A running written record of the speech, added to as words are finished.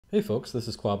Hey folks, this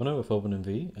is Kwabena with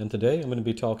OpenMV, and today I'm going to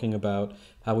be talking about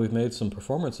how we've made some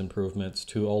performance improvements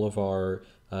to all of our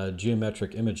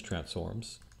geometric image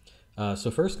transforms.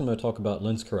 So first I'm going to talk about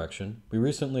lens correction. We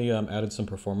recently added some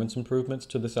performance improvements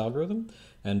to this algorithm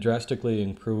and drastically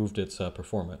improved its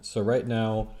performance. So right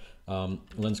now,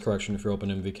 lens correction for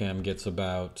OpenMV Cam gets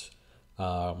about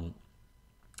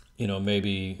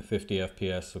maybe 50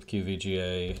 FPS of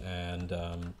QVGA and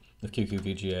of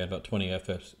QQVGA, about 20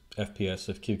 FPS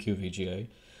of QQVGA.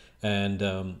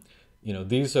 And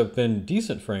these have been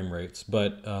decent frame rates,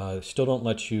 but still don't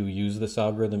let you use this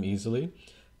algorithm easily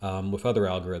with other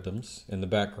algorithms in the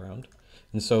background.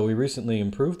 And so we recently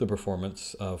improved the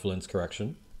performance of lens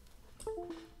correction.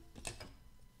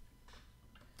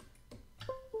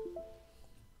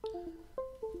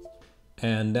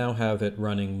 And now have it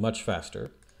running much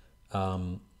faster.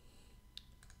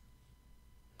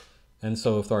 And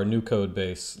so with our new code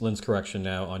base, lens correction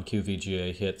now on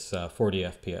QVGA hits 40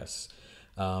 FPS.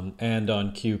 And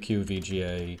on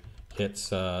QQVGA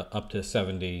hits up to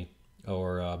 70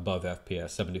 or above FPS,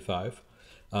 75.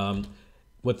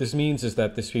 What this means is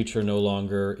that this feature no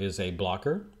longer is a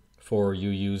blocker for you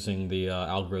using the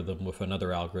algorithm with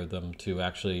another algorithm to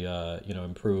actually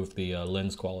improve the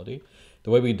lens quality. The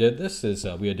way we did this is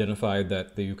we identified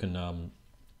that you can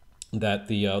that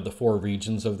the four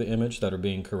regions of the image that are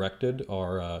being corrected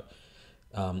are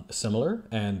similar,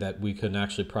 and that we can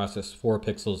actually process 4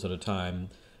 pixels at a time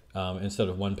instead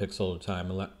of 1 pixel at a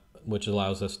time, which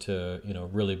allows us to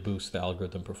really boost the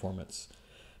algorithm performance.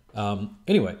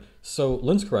 Anyway, so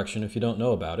lens correction, if you don't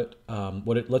know about it,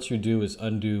 what it lets you do is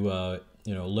undo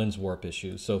lens warp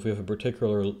issues. So if we have a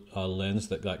particular lens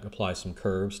that applies some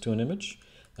curves to an image,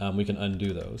 we can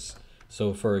undo those.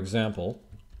 So for example,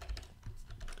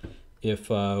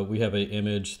 if we have an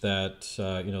image that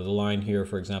the line here,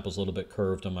 for example, is a little bit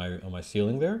curved on my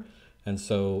ceiling there, and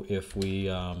so if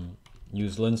we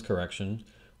use lens correction,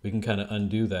 we can kind of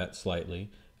undo that slightly,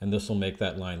 and this will make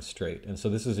that line straight. And so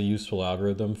this is a useful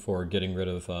algorithm for getting rid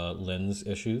of lens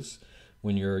issues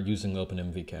when you're using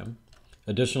OpenMV Cam.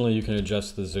 Additionally, you can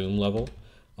adjust the zoom level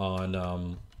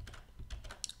on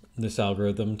this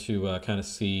algorithm to kind of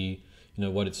see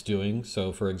what it's doing.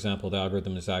 So for example, the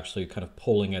algorithm is actually kind of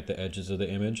pulling at the edges of the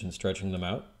image and stretching them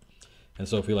out. And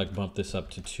so if we bump this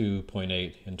up to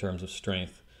 2.8 in terms of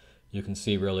strength, you can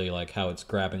see really how it's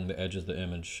grabbing the edge of the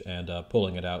image and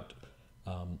pulling it out.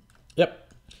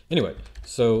 Yep. Anyway,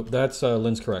 so that's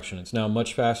lens correction. It's now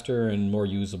much faster and more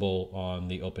usable on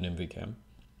the OpenMV Cam.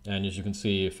 And as you can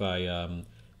see, if I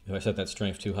set that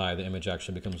strength too high, the image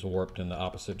actually becomes warped in the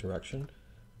opposite direction.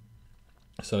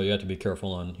 So you have to be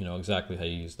careful on exactly how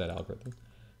you use that algorithm.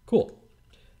 Cool.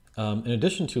 In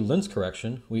addition to lens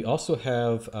correction, we also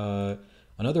have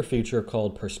another feature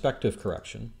called perspective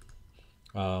correction.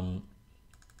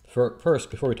 First,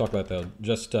 before we talk about that,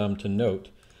 just to note,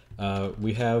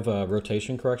 we have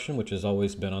rotation correction, which has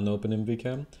always been on the OpenMV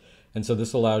Cam. And so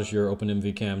this allows your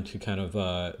OpenMV Cam to kind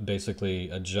of basically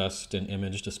adjust an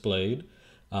image displayed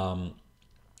and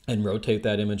rotate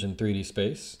that image in 3D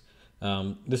space.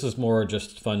 This is more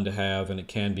just fun to have, and it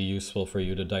can be useful for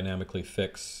you to dynamically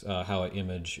fix how an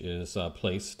image is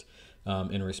placed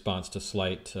in response to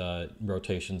slight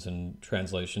rotations and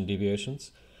translation deviations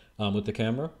with the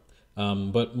camera.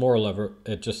 But moreover,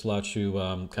 it just lets you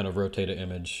kind of rotate an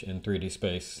image in 3D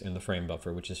space in the frame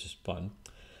buffer, which is just fun.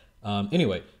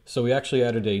 Anyway, so we actually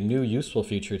added a new useful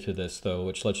feature to this, though,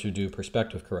 which lets you do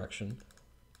perspective correction.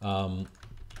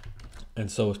 And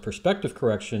so with perspective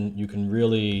correction, you can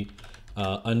really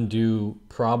undo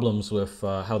problems with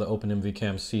how the OpenMV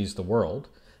Cam sees the world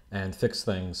and fix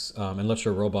things and let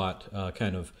your robot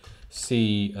kind of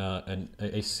see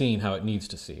a scene how it needs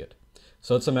to see it.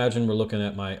 So let's imagine we're looking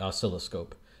at my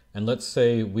oscilloscope, and let's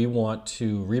say we want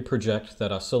to reproject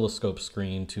that oscilloscope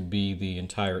screen to be the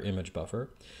entire image buffer.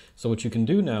 So what you can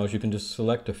do now is you can just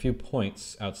select a few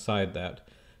points outside that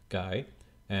guy,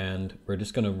 and we're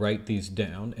just going to write these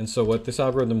down. And so what this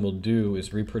algorithm will do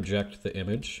is reproject the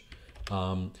image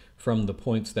from the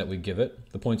points that we give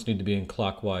it. The points need to be in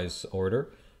clockwise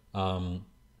order, and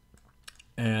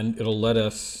it'll let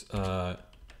us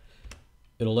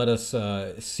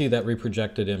see that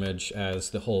reprojected image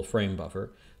as the whole frame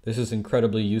buffer. This is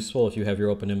incredibly useful if you have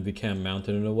your OpenMV Cam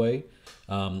mounted in a way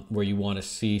where you want to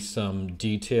see some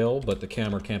detail, but the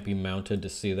camera can't be mounted to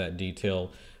see that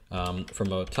detail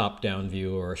from a top-down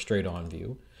view or a straight-on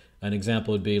view. An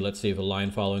example would be, let's say you have a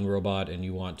line-following robot and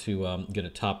you want to get a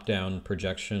top-down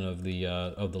projection of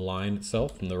the line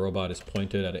itself, and the robot is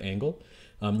pointed at an angle.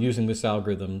 Using this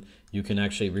algorithm, you can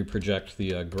actually reproject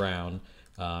the ground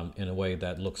in a way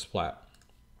that looks flat.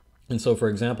 And so, for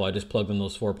example, I just plugged in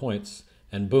those 4 points,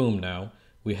 and boom, now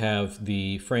we have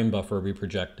the frame buffer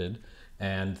reprojected,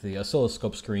 and the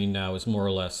oscilloscope screen now is more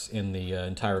or less in the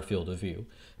entire field of view.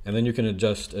 And then you can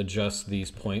adjust these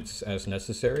points as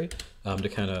necessary to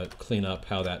kind of clean up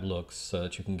how that looks so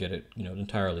that you can get it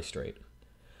entirely straight.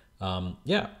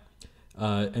 Yeah.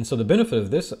 And so the benefit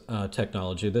of this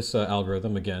technology, this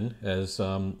algorithm, again, is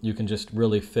you can just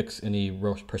really fix any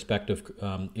perspective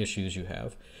issues you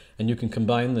have. And you can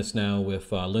combine this now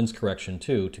with lens correction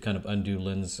too to kind of undo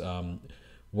lens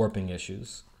warping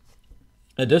issues.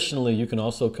 Additionally, you can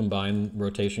also combine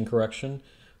rotation correction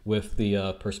with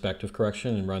the perspective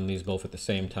correction and run these both at the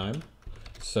same time.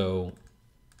 So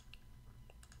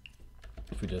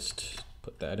if we just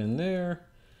put that in there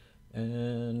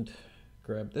and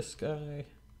grab this guy,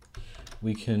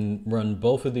 we can run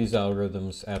both of these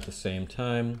algorithms at the same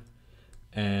time,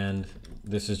 and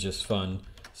this is just fun.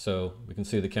 So we can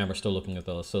see the camera still looking at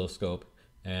the oscilloscope,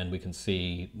 and we can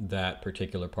see that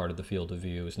particular part of the field of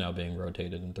view is now being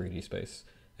rotated in 3D space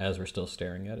as we're still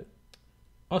staring at it.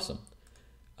 Awesome.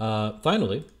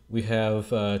 Finally, we have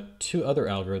two other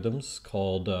algorithms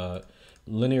called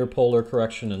linear polar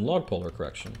correction and log polar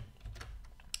correction.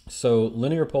 So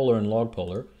linear polar and log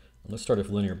polar, let's start with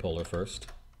linear polar first.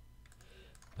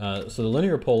 So the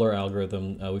linear polar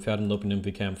algorithm, we've had in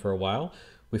OpenMV Cam for a while.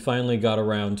 We finally got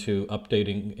around to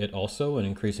updating it also and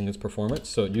increasing its performance.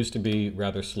 So it used to be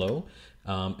rather slow,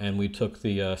 and we took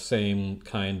the same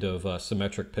kind of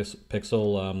symmetric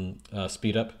pixel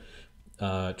speed up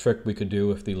trick we could do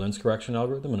with the lens correction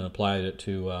algorithm and applied it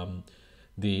to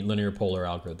the linear polar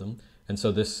algorithm. And so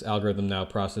this algorithm now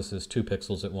processes 2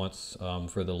 pixels at once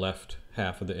for the left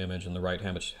half of the image and the right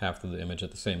half of the image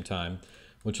at the same time,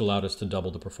 which allowed us to double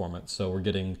the performance. So we're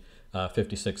getting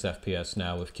 56 FPS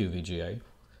now with QVGA.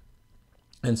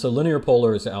 And so linear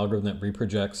polar is an algorithm that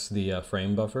reprojects the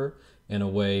frame buffer in a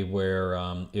way where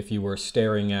if you were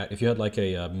staring at, if you had like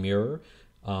a mirror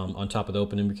on top of the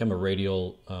OpenMV Cam, a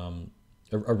radial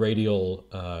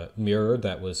mirror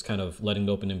that was kind of letting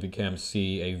the OpenMV Cam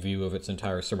see a view of its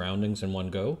entire surroundings in one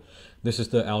go. This is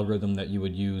the algorithm that you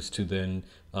would use to then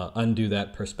undo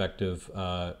that perspective,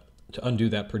 to undo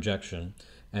that projection,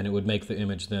 and it would make the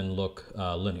image then look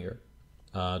linear,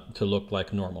 to look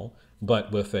like normal,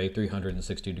 but with a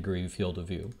 360-degree field of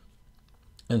view.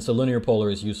 And so linear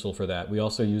polar is useful for that. We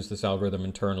also use this algorithm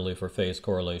internally for phase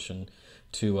correlation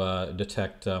to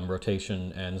detect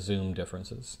rotation and zoom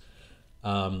differences.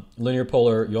 Linear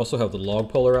polar, you also have the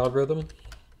log polar algorithm,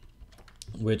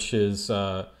 which is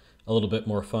a little bit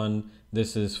more fun.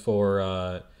 This is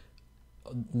for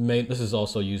this is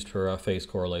also used for phase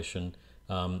correlation.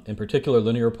 In particular,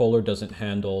 linear polar doesn't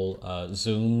handle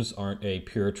zooms, aren't a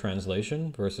pure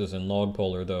translation, versus in log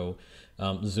polar, though,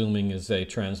 zooming is a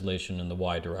translation in the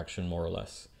y direction, more or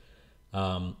less.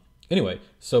 Anyway,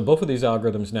 so both of these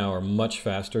algorithms now are much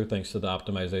faster thanks to the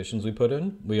optimizations we put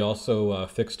in. We also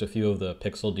fixed a few of the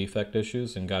pixel defect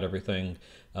issues and got everything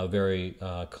very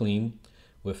clean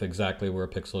with exactly where a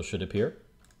pixel should appear.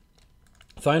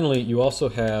 Finally, you also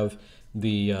have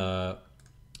the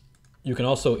you can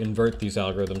also invert these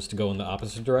algorithms to go in the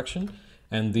opposite direction,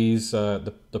 and these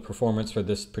the performance for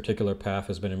this particular path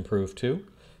has been improved too.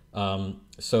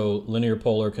 So linear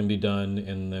polar can be done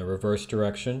in the reverse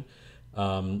direction,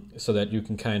 so that you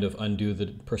can kind of undo the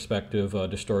perspective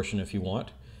distortion if you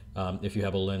want. If you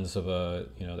have a lens of a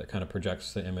that kind of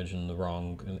projects the image in the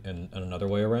wrong and another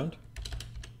way around.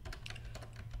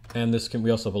 And this can,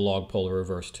 we also have a log polar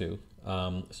reverse too,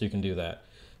 so you can do that.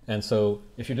 And so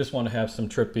if you just want to have some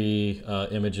trippy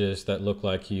images that look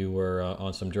like you were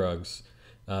on some drugs,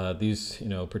 these,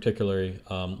 particularly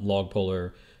log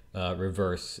polar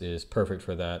reverse is perfect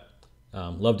for that.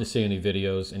 Love to see any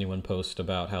videos anyone post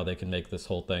about how they can make this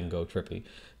whole thing go trippy.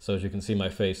 So as you can see my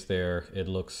face there, it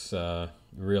looks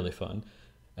really fun.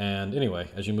 And anyway,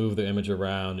 as you move the image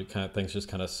around, things just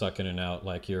kind of suck in and out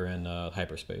like you're in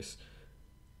hyperspace.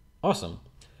 Awesome.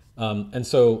 And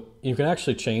so you can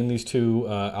actually chain these two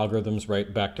algorithms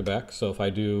right back to back. So if I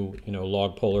do,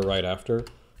 log polar right after,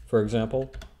 for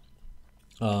example,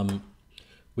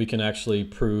 we can actually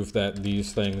prove that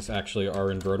these things actually are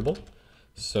invertible.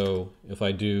 So if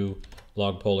I do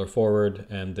log polar forward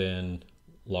and then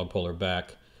log polar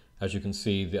back, as you can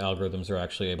see, the algorithms are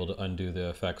actually able to undo the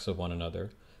effects of one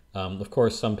another. Of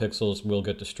course, some pixels will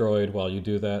get destroyed while you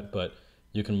do that, but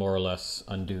you can more or less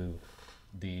undo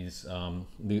these.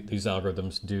 These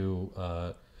algorithms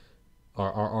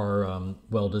are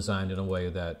well designed in a way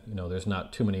that there's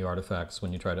not too many artifacts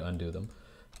when you try to undo them.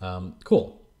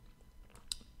 Cool.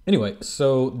 Anyway,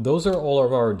 so those are all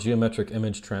of our geometric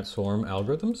image transform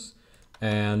algorithms.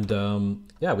 And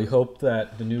yeah, we hope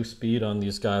that the new speed on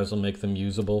these guys will make them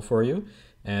usable for you,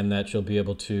 and that you'll be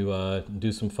able to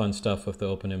do some fun stuff with the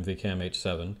OpenMV Cam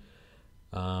H7.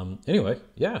 Anyway,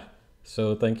 yeah,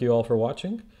 so thank you all for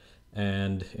watching,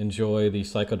 and enjoy the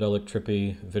psychedelic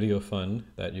trippy video fun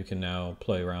that you can now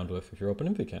play around with your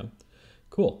OpenMV Cam.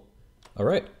 Cool. All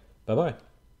right, bye-bye.